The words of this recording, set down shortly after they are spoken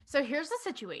So here's the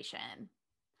situation.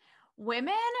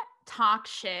 Women talk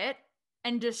shit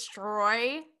and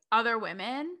destroy other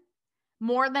women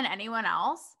more than anyone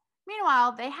else.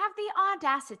 Meanwhile, they have the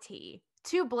audacity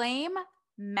to blame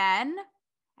men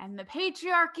and the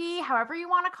patriarchy, however you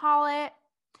want to call it,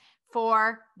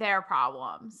 for their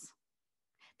problems,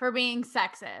 for being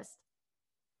sexist.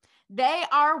 They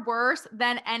are worse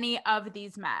than any of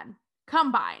these men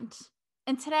combined.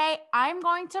 And today I'm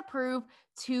going to prove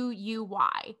to you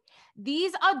why.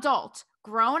 These adult,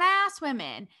 grown ass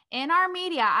women in our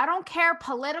media, I don't care,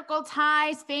 political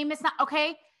ties, famous,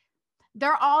 okay,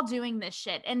 they're all doing this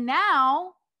shit. And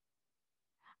now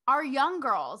our young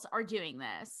girls are doing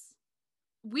this.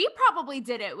 We probably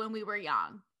did it when we were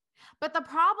young. But the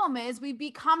problem is we've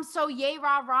become so yay,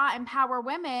 rah, rah, empower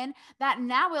women that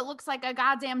now it looks like a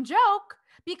goddamn joke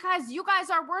because you guys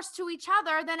are worse to each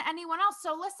other than anyone else.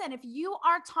 So listen, if you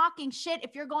are talking shit,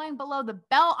 if you're going below the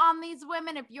belt on these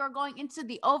women, if you're going into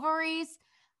the ovaries,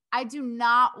 I do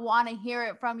not want to hear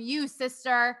it from you,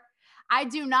 sister. I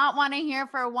do not want to hear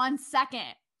for 1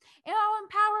 second.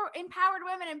 Empower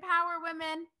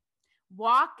women.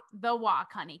 Walk the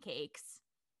walk, honey cakes.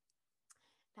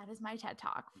 That is my TED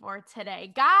Talk for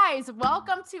today. Guys,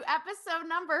 welcome to episode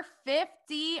number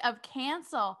 50 of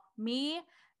Cancel Me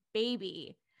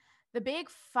Baby. The big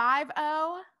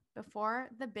 5-0 before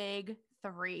the big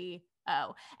 3-0.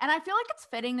 And I feel like it's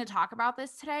fitting to talk about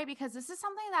this today because this is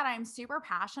something that I'm super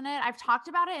passionate. I've talked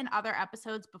about it in other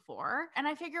episodes before. And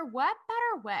I figure what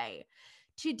better way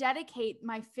to dedicate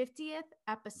my 50th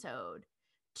episode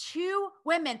to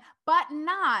women, but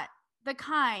not the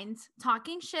kinds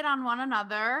talking shit on one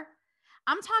another.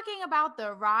 I'm talking about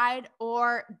the ride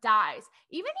or dies.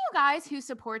 Even you guys who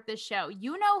support this show,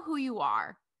 you know who you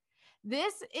are.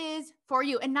 This is for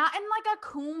you, and not in like a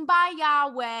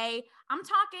kumbaya way. I'm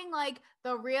talking like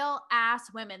the real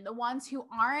ass women, the ones who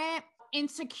aren't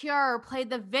insecure, play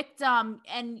the victim,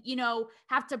 and, you know,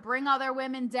 have to bring other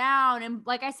women down. And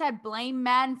like I said, blame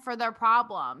men for their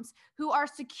problems, who are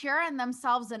secure in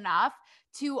themselves enough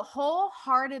to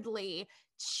wholeheartedly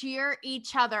cheer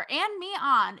each other and me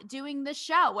on doing the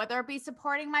show, whether it be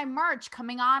supporting my merch,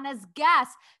 coming on as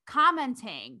guests,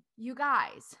 commenting. You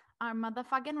guys are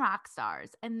motherfucking rock stars,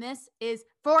 and this is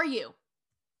for you.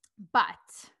 But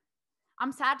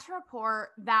I'm sad to report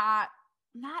that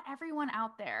not everyone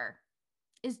out there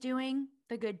is doing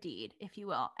the good deed, if you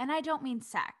will. And I don't mean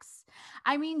sex.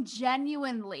 I mean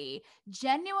genuinely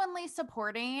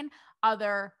supporting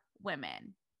other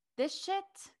women. This shit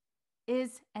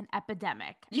is an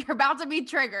epidemic. You're about to be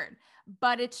triggered,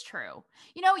 but it's true.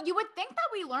 You know, you would think that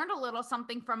we learned a little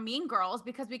something from Mean Girls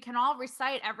because we can all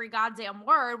recite every goddamn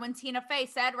word when Tina Fey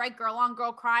said, right, girl on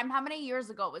girl crime. How many years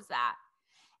ago was that?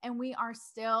 And we are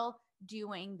still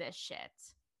doing this shit.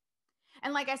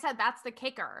 And like I said, that's the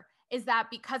kicker, is that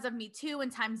because of Me Too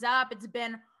and Time's Up, it's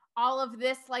been all of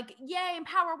this like, yay,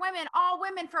 empower women, all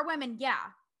women for women. Yeah.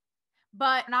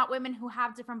 But not women who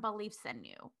have different beliefs than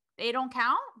you. They don't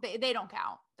count. They don't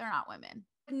count. They're not women.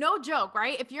 No joke,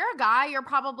 right? If you're a guy, you're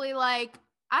probably like,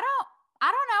 I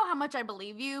don't know how much I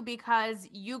believe you because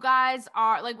you guys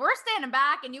are like, we're standing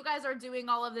back and you guys are doing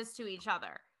all of this to each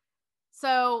other.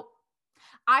 So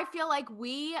I feel like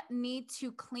we need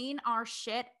to clean our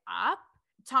shit up,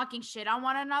 talking shit on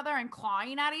one another and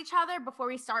clawing at each other before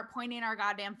we start pointing our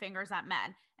goddamn fingers at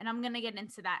men. And I'm going to get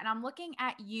into that. And I'm looking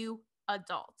at you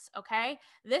adults, okay?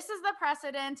 This is the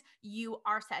precedent you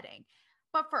are setting.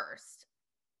 But first,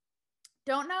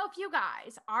 don't know if you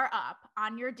guys are up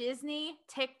on your Disney,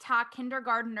 TikTok,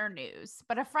 kindergartner news,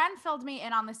 but a friend filled me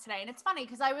in on this today. And it's funny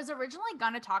because I was originally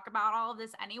going to talk about all of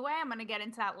this anyway. I'm going to get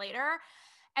into that later.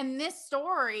 And this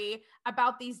story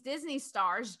about these Disney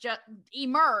stars just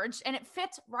emerged and it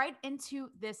fits right into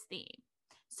this theme.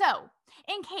 So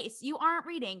in case you aren't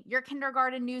reading your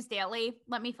kindergarten news daily,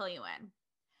 let me fill you in.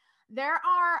 There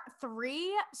are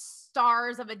 3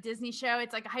 stars of a Disney show.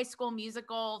 It's like a High School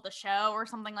Musical, the show or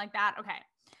something like that. Okay.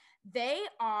 They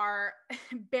are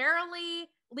barely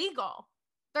legal.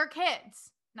 They're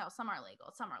kids. No, some are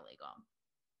legal. Some are legal.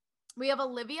 We have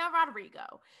Olivia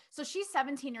Rodrigo. So she's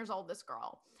 17 years old, this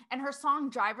girl. And her song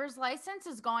Driver's License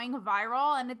is going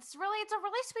viral. And it's a really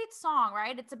sweet song,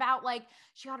 right? It's about like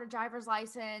she got her driver's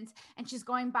license and she's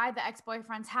going by the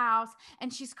ex-boyfriend's house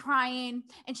and she's crying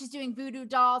and she's doing voodoo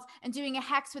dolls and doing a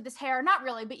hex with his hair. Not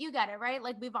really, but you get it, right?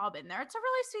 Like we've all been there. It's a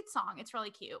really sweet song. It's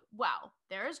really cute. Well,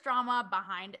 there's drama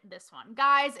behind this one.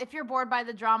 Guys, if you're bored by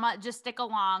the drama, just stick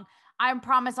along. I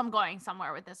promise I'm going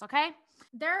somewhere with this, okay?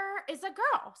 There is a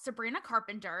girl, Sabrina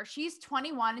Carpenter. She's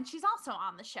 21 and she's also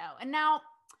on the show. And now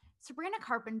Sabrina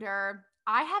Carpenter,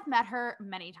 I have met her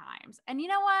many times. And you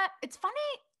know what? It's funny.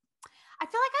 I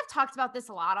feel like I've talked about this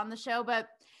a lot on the show, but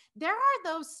there are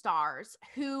those stars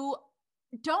who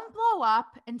don't blow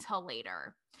up until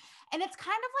later. And it's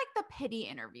kind of like the pity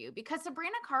interview, because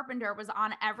Sabrina Carpenter was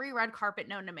on every red carpet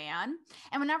known to man.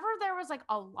 And whenever there was like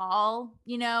a lull,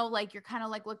 you know, like you're kind of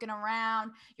like looking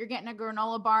around, you're getting a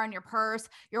granola bar in your purse,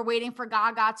 you're waiting for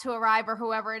Gaga to arrive or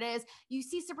whoever it is, you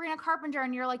see Sabrina Carpenter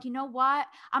and you're like, you know what?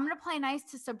 I'm going to play nice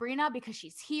to Sabrina because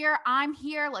she's here. I'm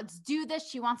here. Let's do this.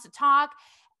 She wants to talk.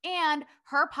 And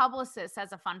her publicist,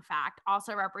 as a fun fact,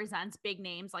 also represents big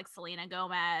names like Selena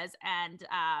Gomez and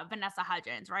Vanessa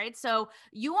Hudgens, right? So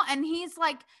and he's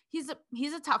like, he's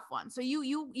a tough one. So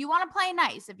you want to play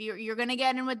nice if you're gonna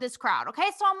get in with this crowd, okay?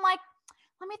 So I'm like,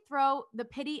 let me throw the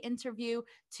pity interview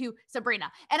to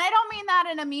Sabrina, and I don't mean that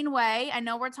in a mean way. I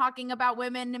know we're talking about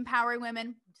women, empowering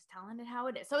women. Telling it how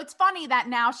it is. So it's funny that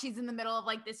now she's in the middle of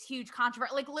like this huge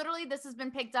controversy. Like literally this has been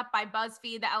picked up by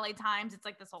BuzzFeed, the LA Times. It's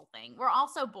like this whole thing. We're all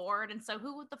so bored. And so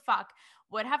who the fuck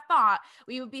would have thought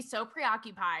we would be so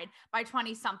preoccupied by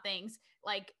 20 somethings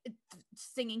like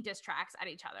singing diss tracks at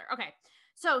each other? Okay.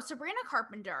 So Sabrina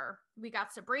Carpenter, we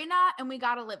got Sabrina and we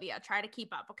got Olivia. Try to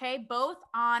keep up, okay? Both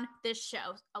on this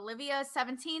show. Olivia is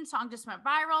 17, song just went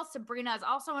viral. Sabrina is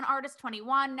also an artist,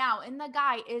 21. Now in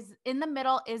the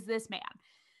middle is this man.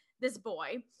 This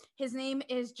boy, his name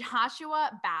is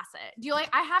Joshua Bassett.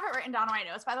 I have it written down on my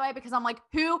notes, by the way, because I'm like,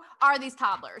 who are these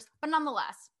toddlers? But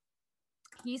nonetheless,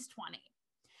 he's 20.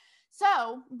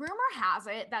 So rumor has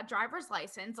it that Driver's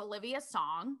License, Olivia's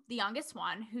song, the youngest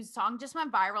one, whose song just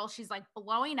went viral, she's like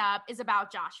blowing up, is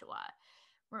about Joshua.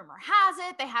 Rumor has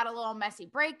it they had a little messy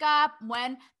breakup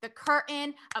when the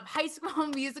curtain of High School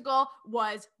Musical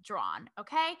was drawn,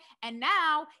 okay? And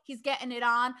now he's getting it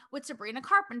on with Sabrina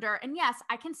Carpenter. And yes,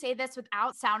 I can say this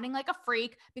without sounding like a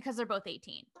freak because they're both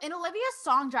 18. In Olivia's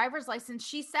song, Driver's License,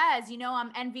 she says, you know,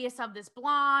 I'm envious of this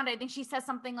blonde. I think she says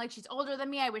something like she's older than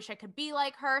me. I wish I could be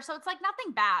like her. So it's like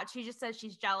nothing bad. She just says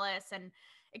she's jealous and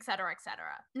et cetera, et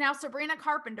cetera. Now, Sabrina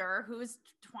Carpenter, who's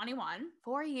 21,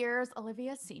 4 years,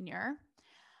 Olivia's senior,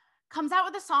 comes out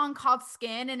with a song called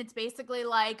Skin, and it's basically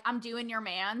like, I'm doing your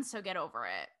man, so get over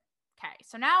it. Okay,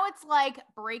 so now it's like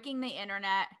breaking the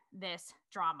internet, this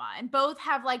drama. And both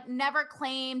have like never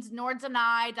claimed nor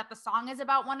denied that the song is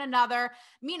about one another.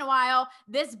 Meanwhile,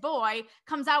 this boy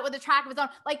comes out with a track of his own.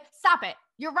 Like, stop it.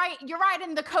 You're right. You're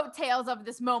riding the coattails of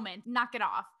this moment. Knock it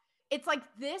off. It's like,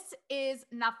 this is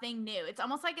nothing new. It's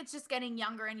almost like it's just getting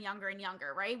younger and younger and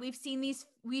younger, right? We've seen these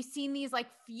like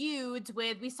feuds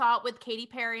we saw it with Katy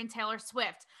Perry and Taylor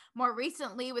Swift, more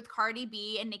recently with Cardi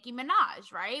B and Nicki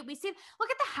Minaj, right? Look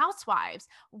at the Housewives.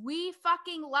 We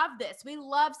fucking love this. We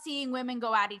love seeing women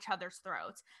go at each other's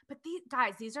throats. But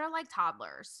these are like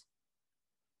toddlers.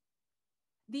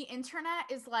 The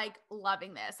internet is like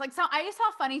loving this. Like, so I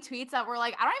saw funny tweets that were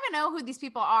like, I don't even know who these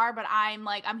people are, but I'm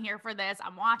here for this.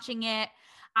 I'm watching it.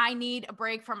 I need a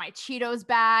break from my Cheetos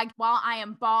bag while I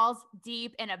am balls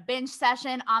deep in a binge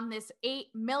session on this 8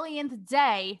 millionth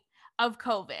day of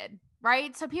COVID,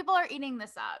 right? So people are eating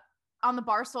this up. On the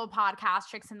Barstool podcast,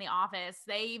 Chicks in the Office,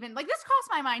 they even, like, this crossed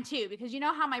my mind too, because you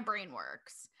know how my brain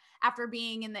works after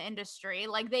being in the industry.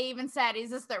 Like, they even said, is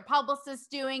this their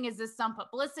publicist doing? Is this some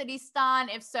publicity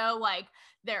stunt? If so, like,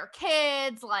 their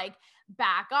kids, like,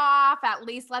 back off, at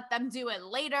least let them do it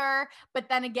later. But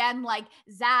then again, like,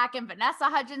 Zach and Vanessa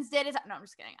Hudgens did it. No, I'm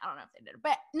just kidding. I don't know if they did it,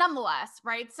 but nonetheless,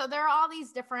 right? So there are all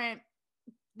these different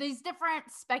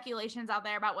speculations out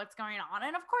there about what's going on.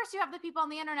 And of course you have the people on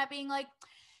the internet being like,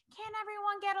 can't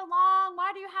everyone get along?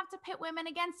 Why do you have to pit women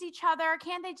against each other?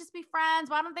 Can't they just be friends?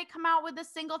 Why don't they come out with a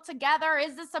single together?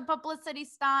 Is this a publicity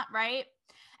stunt, right?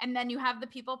 And then you have the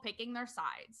people picking their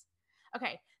sides.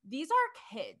 Okay, these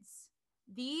are kids.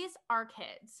 These are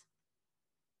kids.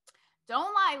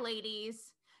 Don't lie,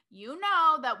 ladies. You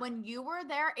know that when you were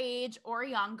their age or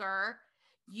younger,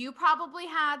 you probably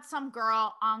had some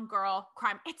girl on girl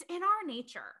crime. It's in our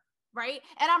nature. Right?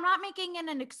 And I'm not making it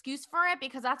an excuse for it,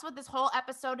 because that's what this whole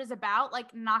episode is about.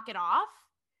 Like, knock it off.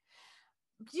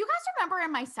 Do you guys remember in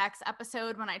my sex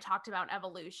episode when I talked about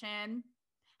evolution,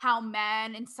 how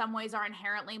men in some ways are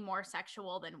inherently more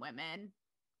sexual than women?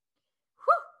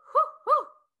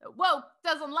 Whoa,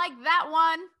 doesn't like that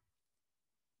one.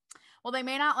 Well, they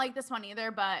may not like this one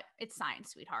either, but it's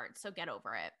science, sweetheart. So get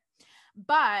over it.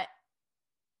 But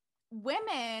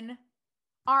women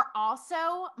are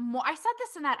also more, I said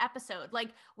this in that episode, like,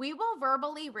 we will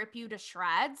verbally rip you to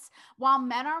shreds while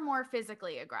men are more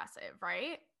physically aggressive,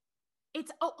 right?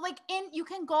 It's like, you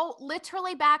can go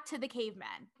literally back to the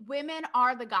cavemen. Women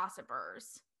are the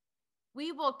gossipers.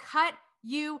 We will cut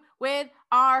you with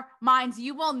our minds.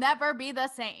 You will never be the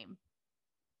same.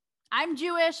 I'm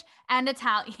Jewish and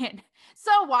Italian,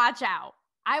 so watch out.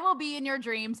 I will be in your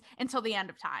dreams until the end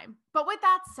of time. But with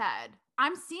that said,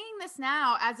 I'm seeing this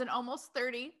now as an almost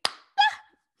 30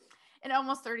 and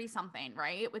almost 30 something,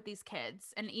 right? With these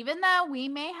kids. And even though we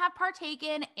may have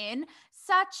partaken in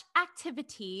such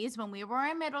activities when we were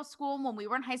in middle school, when we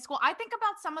were in high school, I think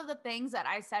about some of the things that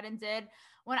I said and did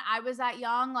when I was that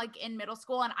young, like in middle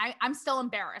school. And I'm still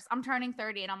embarrassed. I'm turning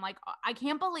 30 and I'm like, I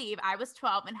can't believe I was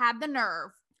 12 and had the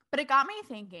nerve. But it got me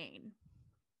thinking.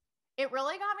 It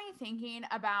really got me thinking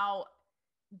about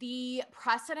the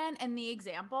precedent and the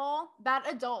example that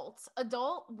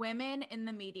adult women in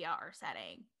the media are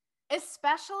setting.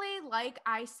 Especially, like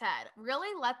I said, really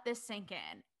let this sink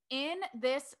in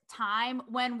this time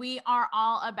when we are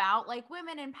all about like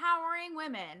women empowering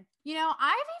women. You know,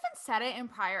 I've even said it in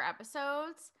prior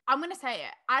episodes. I'm going to say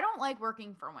it. I don't like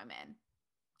working for women.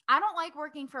 I don't like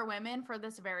working for women for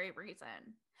this very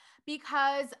reason.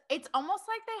 Because it's almost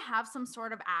like they have some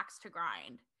sort of axe to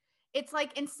grind. It's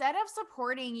like instead of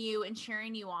supporting you and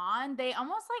cheering you on, they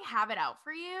almost like have it out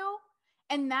for you.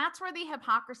 And that's where the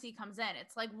hypocrisy comes in.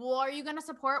 It's like, well, are you going to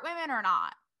support women or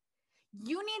not?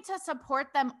 You need to support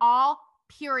them all,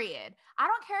 period. I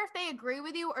don't care if they agree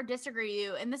with you or disagree with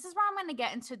you. And this is where I'm going to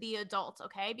get into the adults,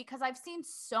 okay? Because I've seen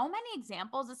so many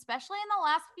examples, especially in the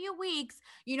last few weeks.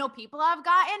 You know, people have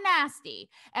gotten nasty.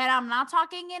 And I'm not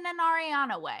talking in an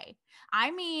Ariana way.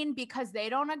 I mean, because they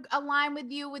don't align with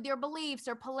you with your beliefs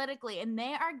or politically, and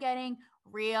they are getting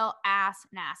real ass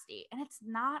nasty. And it's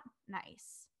not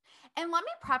nice. And let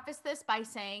me preface this by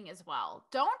saying as well,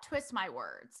 don't twist my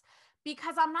words.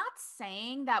 Because I'm not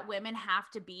saying that women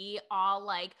have to be all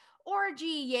like, orgy,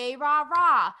 yay, rah,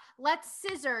 rah. Let's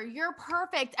scissor. You're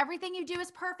perfect. Everything you do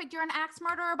is perfect. You're an axe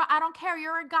murderer, but I don't care.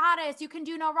 You're a goddess. You can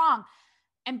do no wrong.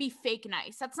 And be fake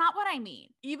nice. That's not what I mean.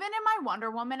 Even in my Wonder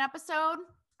Woman episode,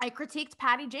 I critiqued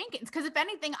Patty Jenkins because if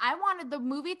anything, I wanted the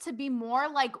movie to be more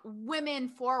like women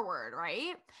forward,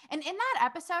 right? And in that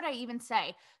episode, I even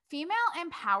say female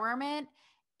empowerment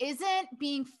isn't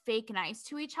being fake nice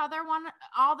to each other one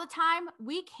all the time.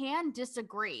 We can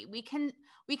disagree. We can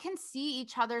see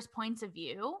each other's points of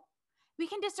view. We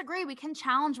can disagree. We can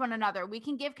challenge one another. We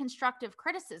can give constructive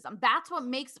criticism. That's what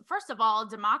makes, first of all, a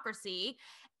democracy,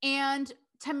 and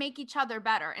to make each other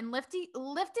better. And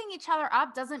lifting each other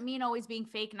up doesn't mean always being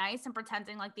fake nice and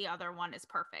pretending like the other one is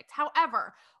perfect.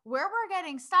 However, where we're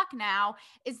getting stuck now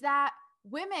is that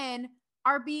women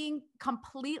are being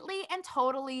completely and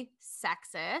totally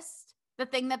sexist, the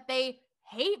thing that they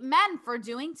hate men for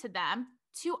doing to them,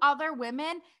 to other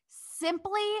women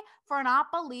simply for not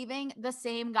believing the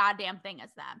same goddamn thing as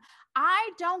them.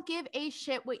 I don't give a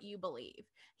shit what you believe.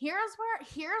 Here's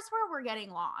where we're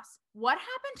getting lost. What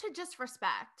happened to just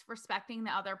respecting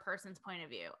the other person's point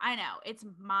of view? I know it's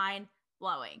mind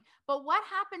blowing, but what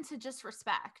happened to just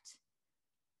respect?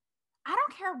 I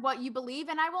don't care what you believe,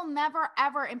 and I will never,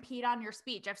 ever impede on your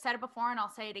speech. I've said it before and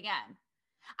I'll say it again.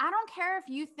 I don't care if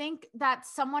you think that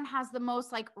someone has the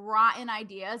most like rotten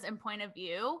ideas and point of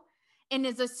view and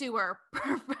is a sewer,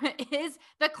 is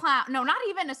the clown. No, not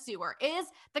even a sewer, is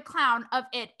the clown of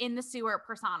it in the sewer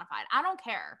personified. I don't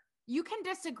care. You can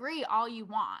disagree all you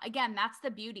want. Again, that's the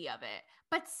beauty of it.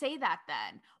 But say that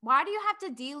then. Why do you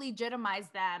have to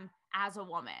delegitimize them as a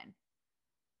woman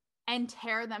and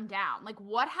tear them down? Like,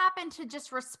 what happened to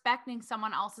just respecting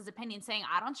someone else's opinion, saying,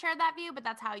 I don't share that view, but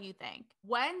that's how you think?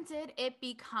 When did it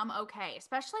become okay,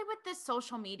 especially with this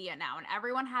social media now and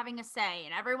everyone having a say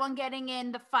and everyone getting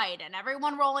in the fight and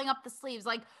everyone rolling up the sleeves?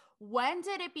 Like, when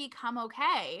did it become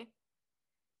okay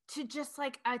to just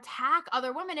like attack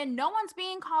other women and no one's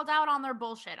being called out on their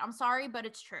bullshit? I'm sorry, but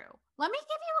it's true. Let me give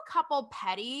you a couple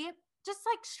petty, just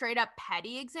like straight up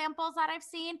petty examples that I've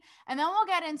seen. And then we'll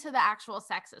get into the actual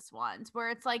sexist ones where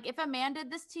it's like, if a man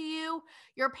did this to you,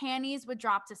 your panties would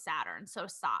drop to Saturn. So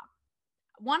stop.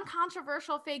 One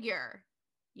controversial figure,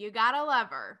 you gotta love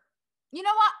her. You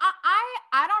know what?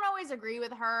 I don't always agree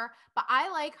with her, but I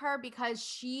like her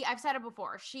because I've said it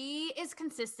before, she is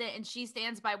consistent and she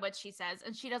stands by what she says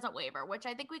and she doesn't waver, which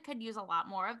I think we could use a lot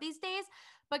more of these days.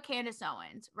 But Candace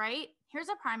Owens, right? Here's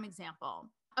a prime example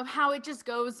of how it just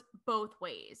goes both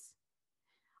ways.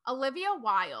 Olivia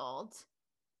Wilde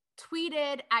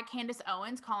tweeted at Candace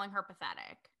Owens calling her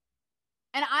pathetic.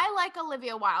 And I like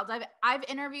Olivia Wilde. I've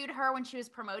interviewed her when she was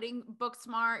promoting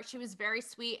Booksmart. She was very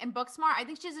sweet. And Booksmart, I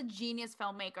think she's a genius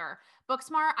filmmaker.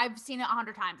 Booksmart, I've seen it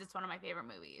 100 times. It's one of my favorite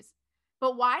movies.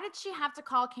 But why did she have to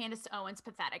call Candace Owens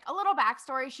pathetic? A little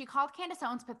backstory. She called Candace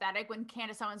Owens pathetic when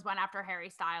Candace Owens went after Harry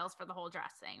Styles for the whole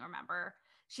dress thing, remember?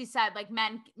 She said, like,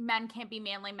 men can't be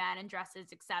manly men in dresses,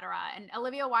 etc. And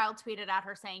Olivia Wilde tweeted at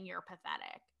her saying, you're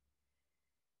pathetic.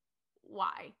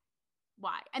 Why?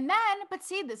 Why? And then, but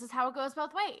see, this is how it goes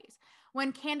both ways.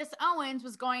 When Candace Owens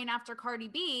was going after Cardi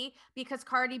B because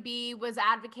Cardi B was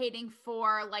advocating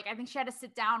for, like, I think she had to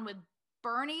sit down with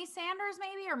Bernie Sanders,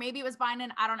 maybe, or maybe it was Biden.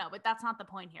 I don't know, but that's not the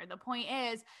point here. The point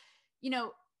is, you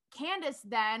know, Candace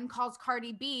then calls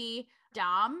Cardi B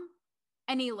dumb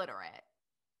and illiterate.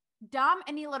 Dumb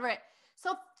and illiterate.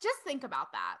 So just think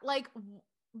about that. Like,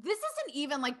 this isn't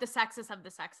even like the sexist of the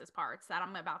sexist parts that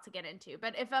I'm about to get into.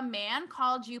 But if a man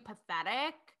called you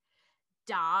pathetic,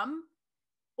 dumb,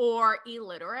 or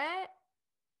illiterate,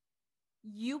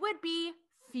 you would be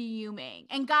fuming.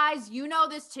 And guys, you know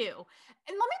this too.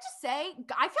 And let me just say,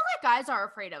 I feel like guys are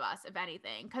afraid of us, if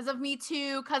anything, because of Me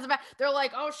Too, because of, they're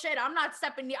like, oh shit, I'm not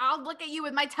stepping, I'll look at you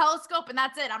with my telescope and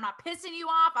that's it. I'm not pissing you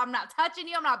off. I'm not touching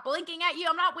you. I'm not blinking at you.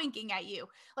 I'm not winking at you.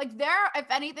 Like, they're, if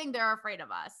anything, they're afraid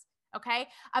of us. Okay.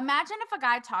 Imagine if a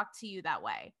guy talked to you that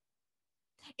way.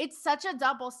 It's such a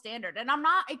double standard. And I'm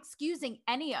not excusing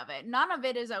any of it. None of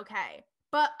it is okay.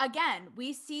 But again,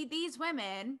 we see these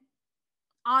women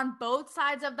on both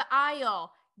sides of the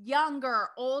aisle, younger,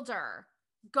 older,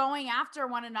 going after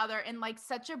one another in like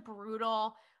such a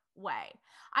brutal way.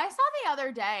 I saw the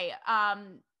other day,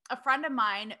 a friend of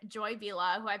mine, Joy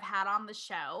Vila, who I've had on the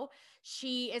show,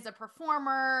 she is a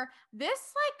performer.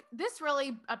 This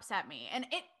really upset me. And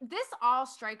this all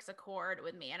strikes a chord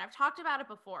with me. And I've talked about it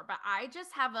before, but I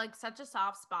just have like such a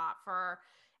soft spot for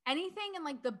anything in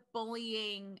like the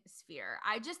bullying sphere.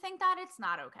 I just think that it's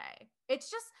not okay. It's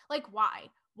just like,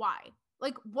 why?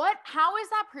 Like, what? How is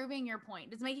that proving your point?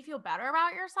 Does it make you feel better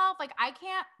about yourself? Like, I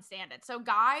can't stand it. So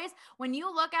guys, when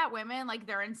you look at women like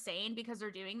they're insane because they're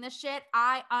doing this shit,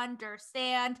 I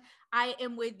understand. I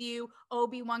am with you,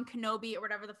 Obi-Wan Kenobi, or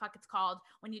whatever the fuck it's called,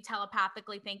 when you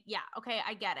telepathically think, yeah, okay,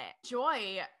 I get it.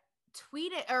 Joy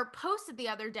tweeted or posted the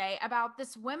other day about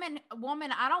this woman,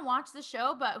 I don't watch the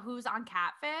show, but who's on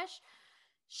Catfish.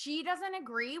 She doesn't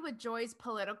agree with Joy's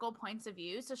political points of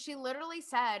view. So she literally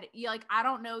said, like, I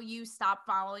don't know you, stop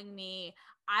following me.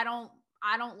 I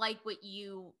don't like what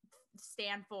you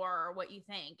stand for or what you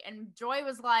think. And Joy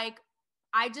was like,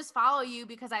 I just follow you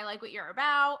because I like what you're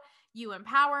about. You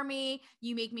empower me.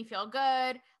 You make me feel good.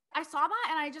 I saw that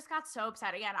and I just got so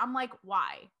upset again. I'm like,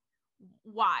 why?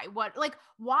 What? Like,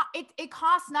 why? It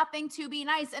costs nothing to be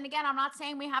nice. And again, I'm not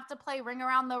saying we have to play Ring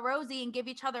Around the Rosie and give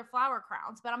each other flower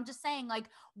crowns, but I'm just saying, like,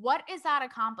 what is that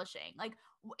accomplishing? Like,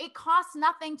 it costs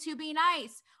nothing to be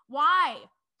nice. Why?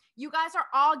 You guys are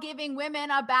all giving women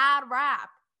a bad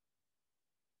rap.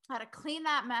 How to clean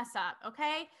that mess up,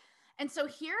 okay? And so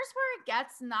here's where it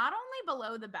gets not only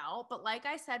below the belt, but like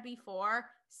I said before,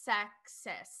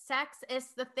 sexist.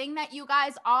 Sexist, the thing that you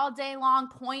guys all day long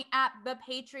point at the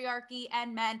patriarchy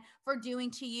and men for doing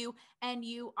to you, and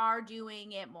you are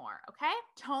doing it more, okay?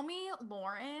 Tomi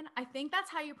Lahren, I think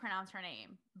that's how you pronounce her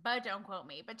name, but don't quote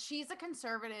me. But she's a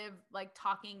conservative, like,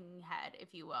 talking head, if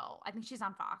you will. I think she's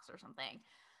on Fox or something.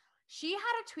 She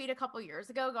had a tweet a couple years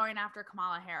ago going after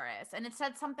Kamala Harris, and it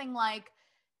said something like,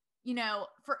 you know,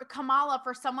 for Kamala,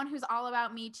 for someone who's all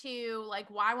about Me Too, like,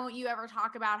 why won't you ever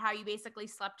talk about how you basically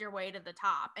slept your way to the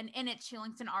top? And in it, she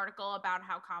linked an article about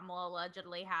how Kamala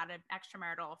allegedly had an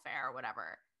extramarital affair or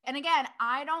whatever. And again,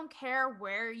 I don't care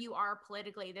where you are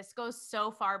politically. This goes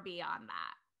so far beyond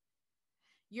that.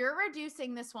 You're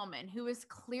reducing this woman who is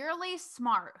clearly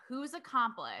smart, who's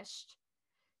accomplished,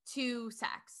 to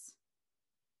sex.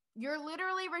 You're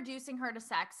literally reducing her to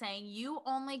sex, saying you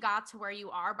only got to where you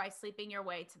are by sleeping your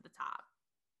way to the top.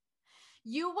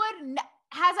 You would,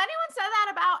 has anyone said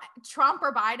that about Trump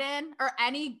or Biden or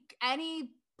any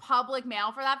public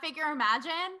male for that figure?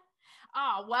 Imagine.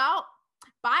 Oh, well,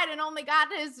 Biden only got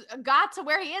to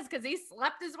where he is because he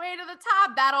slept his way to the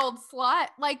top, that old slut.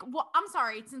 Like, well, I'm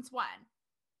sorry, since when?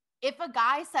 If a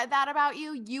guy said that about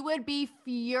you, you would be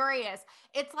furious.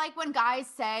 It's like when guys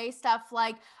say stuff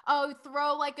like, oh,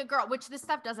 throw like a girl, which this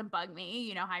stuff doesn't bug me.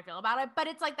 You know how I feel about it. But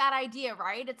it's like that idea,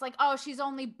 right? It's like, oh, she's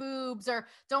only boobs, or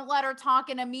don't let her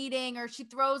talk in a meeting, or she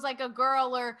throws like a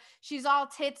girl, or she's all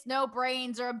tits, no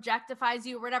brains, or objectifies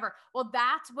you, or whatever. Well,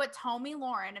 that's what Tomi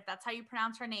Lahren, if that's how you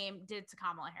pronounce her name, did to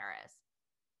Kamala Harris.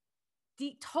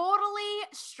 Totally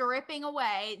stripping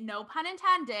away, no pun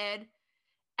intended,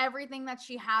 everything that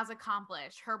she has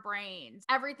accomplished, her brains,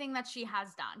 everything that she has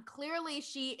done. Clearly,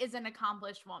 she is an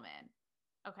accomplished woman.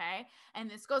 Okay. And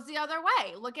this goes the other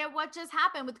way. Look at what just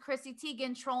happened with Chrissy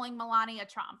Teigen trolling Melania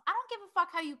Trump. I don't give a fuck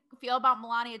how you feel about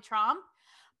Melania Trump,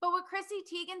 but what Chrissy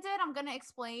Teigen did, I'm going to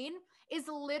explain, is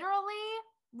literally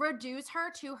reduce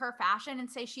her to her fashion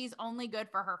and say she's only good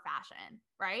for her fashion,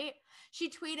 right? She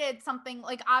tweeted something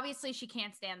like, obviously she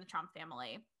can't stand the Trump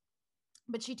family.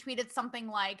 but she tweeted something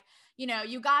like, you know,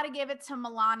 you got to give it to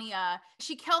Melania.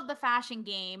 She killed the fashion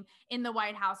game in the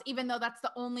White House, even though that's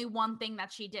the only one thing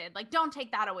that she did. Like, don't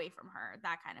take that away from her,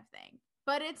 that kind of thing.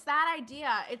 But it's that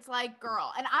idea. It's like,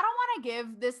 girl, and I don't want to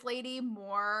give this lady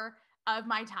more of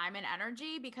my time and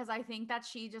energy because I think that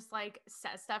she just like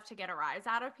says stuff to get a rise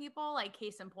out of people, like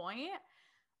case in point.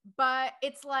 But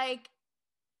it's like,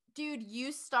 dude,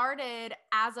 you started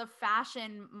as a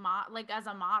fashion like as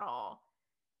a model,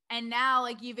 and now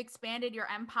like you've expanded your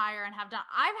empire and have done.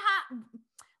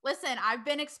 Listen, I've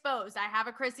been exposed. I have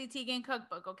a Chrissy Teigen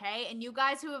cookbook, okay? And you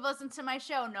guys who have listened to my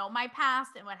show know my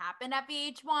past and what happened at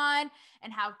VH1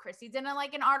 and how Chrissy didn't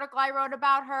like an article I wrote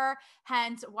about her,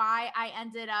 hence why I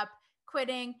ended up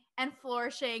quitting and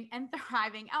flourishing and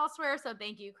thriving elsewhere. So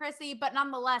thank you, Chrissy. But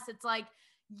nonetheless, it's like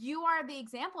you are the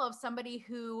example of somebody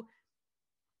who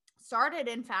started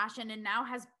in fashion and now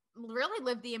has really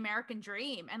lived the American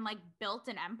dream and like built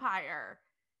an empire.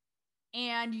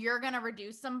 And you're going to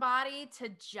reduce somebody to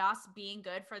just being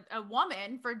good for a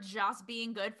woman for just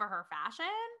being good for her fashion?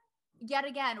 Yet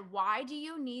again, why do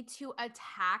you need to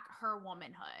attack her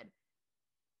womanhood?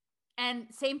 And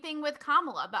same thing with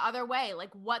Kamala, the other way,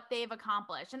 like what they've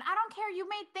accomplished. And I don't care. You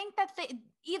may think that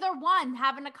either one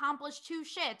haven't accomplished two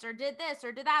shits or did this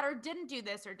or did that or didn't do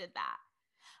this or did that.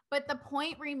 But the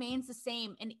point remains the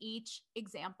same in each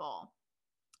example.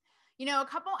 You know,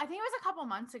 I think it was a couple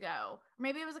months ago, or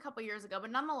maybe it was a couple years ago, but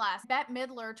nonetheless, Bette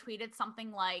Midler tweeted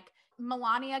something like,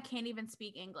 Melania can't even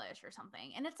speak English or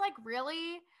something. And it's like,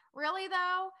 really? Really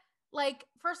though? Like,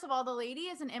 first of all, the lady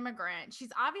is an immigrant.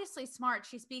 She's obviously smart.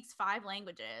 She speaks 5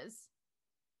 languages.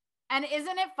 And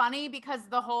isn't it funny because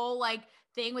the whole like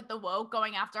thing with the woke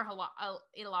going after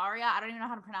Hilaria, I don't even know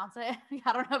how to pronounce it.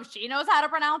 I don't know if she knows how to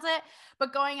pronounce it,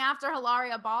 but going after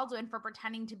Hilaria Baldwin for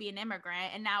pretending to be an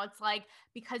immigrant. And now it's like,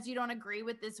 because you don't agree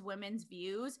with this woman's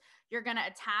views, you're going to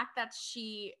attack that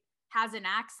she has an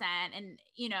accent and,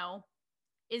 you know,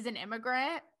 is an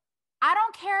immigrant. I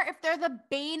don't care if they're the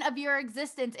bane of your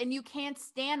existence and you can't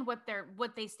stand what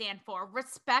they stand for.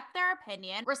 Respect their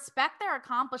opinion, respect their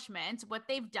accomplishments, what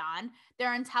they've done,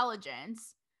 their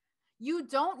intelligence. You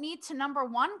don't need to, number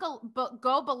one,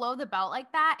 go below the belt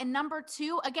like that. And number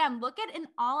two, again, look at in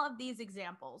all of these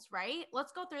examples, right?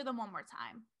 Let's go through them one more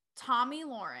time. Tomi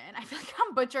Lahren, I feel like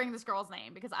I'm butchering this girl's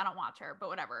name because I don't watch her, but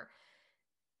whatever.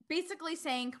 Basically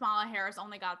saying Kamala Harris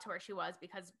only got to where she was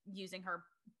because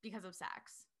of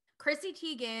sex. Chrissy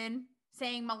Teigen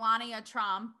saying Melania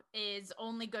Trump is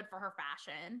only good for her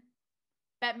fashion.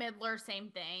 Bette Midler, same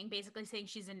thing, basically saying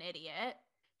she's an idiot.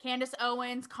 Candace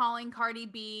Owens calling Cardi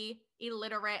B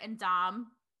illiterate and dumb.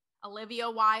 Olivia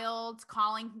Wilde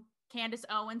calling Candace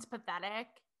Owens pathetic.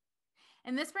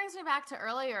 And this brings me back to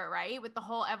earlier, right? With the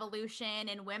whole evolution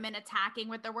and women attacking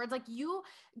with their words. Like, you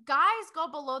guys go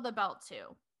below the belt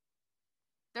too.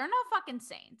 They're no fucking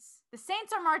saints. The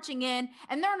saints are marching in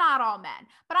and they're not all men.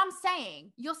 But I'm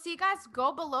saying you'll see guys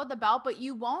go below the belt, but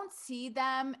you won't see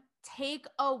them take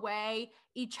away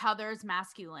each other's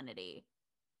masculinity.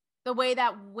 The way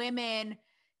that women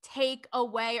take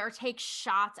away or take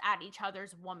shots at each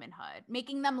other's womanhood,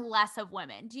 making them less of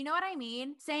women. Do you know what I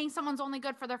mean? Saying someone's only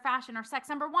good for their fashion or sex.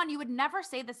 Number one, you would never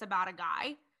say this about a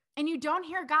guy. And you don't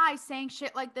hear guys saying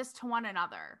shit like this to one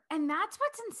another. And that's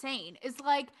what's insane is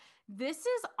like, this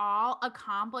is all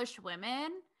accomplished women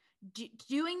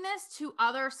doing this to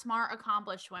other smart,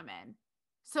 accomplished women.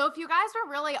 So if you guys were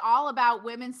really all about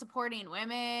women supporting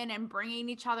women and bringing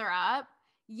each other up,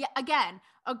 yeah, again,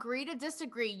 agree to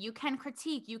disagree. You can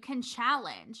critique, you can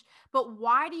challenge, but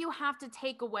why do you have to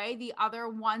take away the other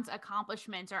one's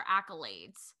accomplishments or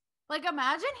accolades? Like,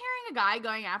 imagine hearing a guy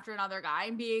going after another guy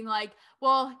and being like,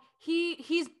 well,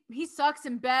 he sucks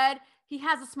in bed, he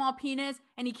has a small penis,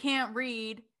 and he can't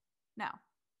read. No,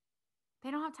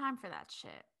 they don't have time for that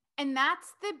shit. And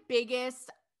that's the biggest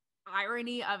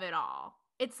irony of it all.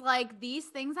 It's like these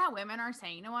things that women are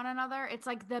saying to one another, it's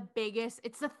like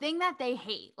it's the thing that they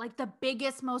hate, like the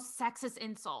biggest, most sexist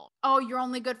insult. Oh, you're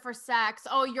only good for sex.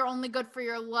 Oh, you're only good for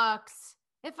your looks.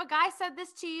 If a guy said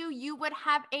this to you, you would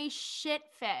have a shit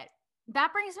fit.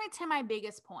 That brings me to my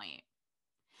biggest point,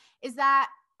 is that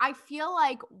I feel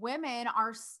like women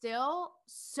are still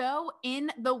so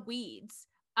in the weeds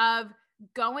of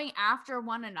going after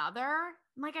one another.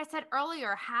 Like I said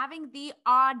earlier, having the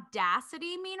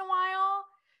audacity, meanwhile,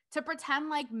 to pretend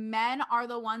like men are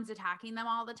the ones attacking them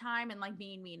all the time and like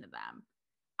being mean to them.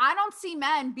 I don't see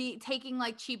men taking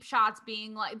like cheap shots,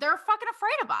 being like, they're fucking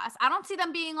afraid of us. I don't see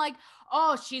them being like,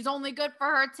 oh, she's only good for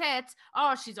her tits.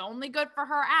 Oh, she's only good for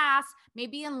her ass.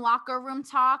 Maybe in locker room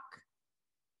talk.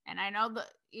 And I know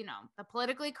the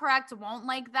politically correct won't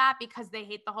like that because they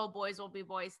hate the whole boys will be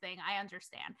boys thing. I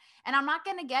understand. And I'm not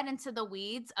going to get into the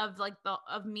weeds of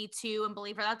of Me Too and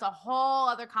Believer. That's a whole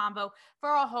other combo for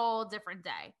a whole different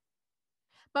day.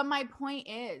 But my point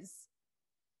is,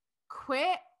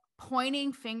 quit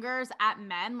pointing fingers at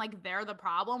men like they're the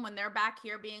problem when they're back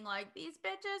here being like, these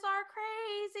bitches are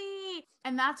crazy.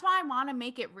 And that's why I want to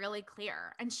make it really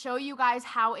clear and show you guys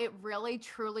how it really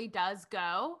truly does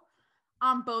go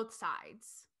on both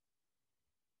sides.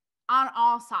 On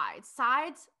all sides.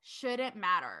 Sides shouldn't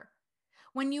matter.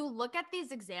 When you look at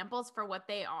these examples for what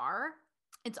they are,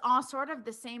 it's all sort of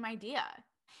the same idea.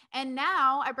 And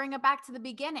now I bring it back to the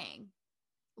beginning.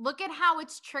 Look at how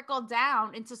it's trickled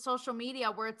down into social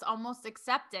media where it's almost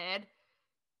accepted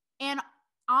and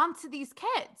onto these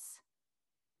kids.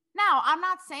 Now, I'm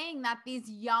not saying that these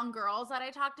young girls that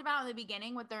I talked about in the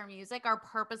beginning with their music are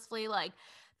purposefully like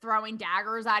throwing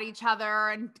daggers at each other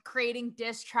and creating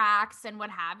diss tracks and what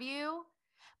have you.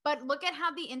 But look at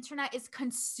how the internet is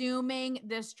consuming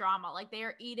this drama. Like they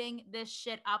are eating this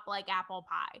shit up like apple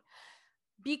pie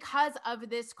because of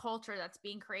this culture that's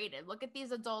being created. Look at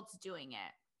these adults doing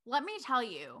it. Let me tell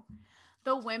you,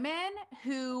 the women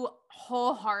who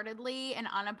wholeheartedly and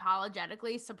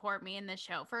unapologetically support me in this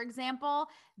show, for example,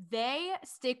 they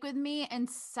stick with me in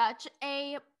such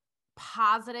a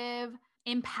positive,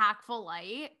 impactful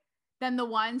light than the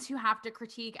ones who have to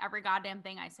critique every goddamn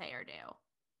thing I say or do.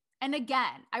 And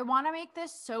again, I want to make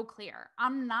this so clear.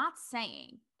 I'm not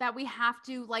saying that we have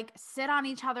to like sit on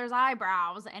each other's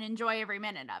eyebrows and enjoy every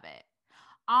minute of it.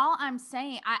 All I'm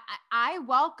saying, I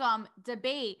welcome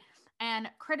debate and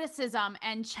criticism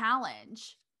and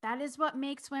challenge. That is what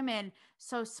makes women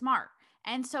so smart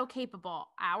and so capable.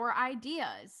 Our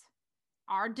ideas,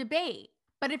 our debate.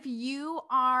 But if you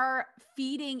are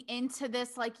feeding into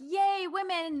this, like, yay,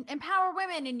 women, empower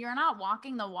women, and you're not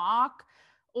walking the walk,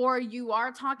 or you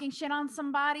are talking shit on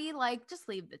somebody, like, just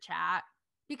leave the chat.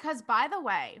 Because, by the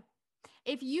way,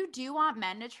 if you do want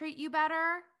men to treat you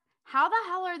better, how the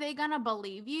hell are they going to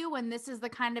believe you when this is the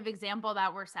kind of example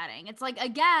that we're setting? It's like,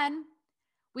 again,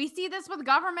 we see this with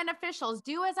government officials.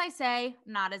 Do as I say,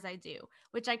 not as I do,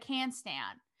 which I can't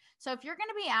stand. So if you're going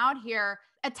to be out here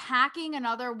attacking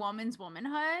another woman's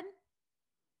womanhood,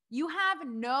 you have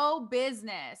no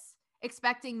business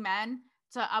expecting men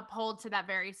to uphold to that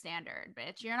very standard,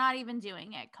 bitch. You're not even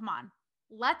doing it. Come on.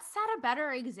 Let's set a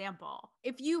better example.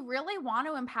 If you really want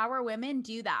to empower women,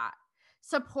 do that.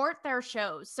 Support their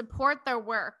shows, support their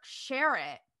work, share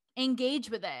it, engage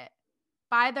with it,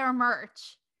 buy their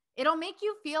merch. It'll make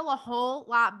you feel a whole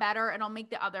lot better. It'll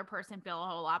make the other person feel a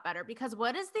whole lot better because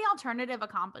what is the alternative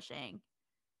accomplishing?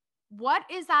 What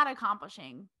is that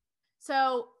accomplishing?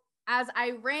 So, as I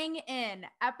ring in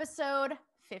episode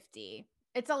 50,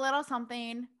 it's a little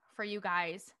something for you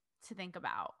guys to think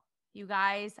about. You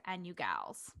guys and you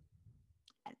gals,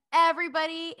 and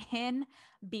everybody in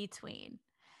between.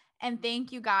 And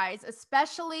thank you guys,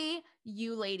 especially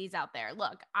you ladies out there.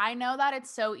 Look, I know that it's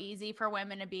so easy for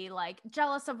women to be like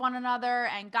jealous of one another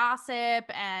and gossip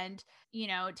and,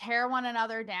 tear one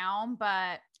another down,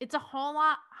 but it's a whole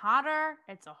lot hotter.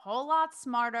 It's a whole lot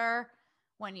smarter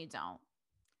when you don't.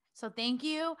 So thank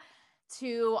you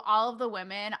to all of the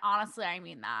women. Honestly, I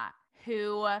mean that,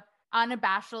 who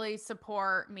unabashedly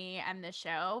support me and the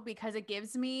show because it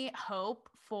gives me hope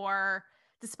for,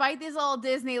 despite these little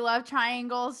Disney love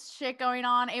triangles shit going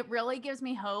on, it really gives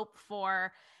me hope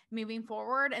for moving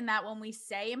forward and that when we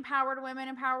say empower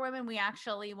women, we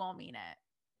actually will mean it.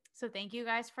 So thank you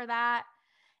guys for that.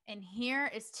 And here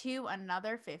is to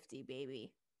another 50,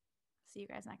 baby. See you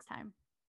guys next time.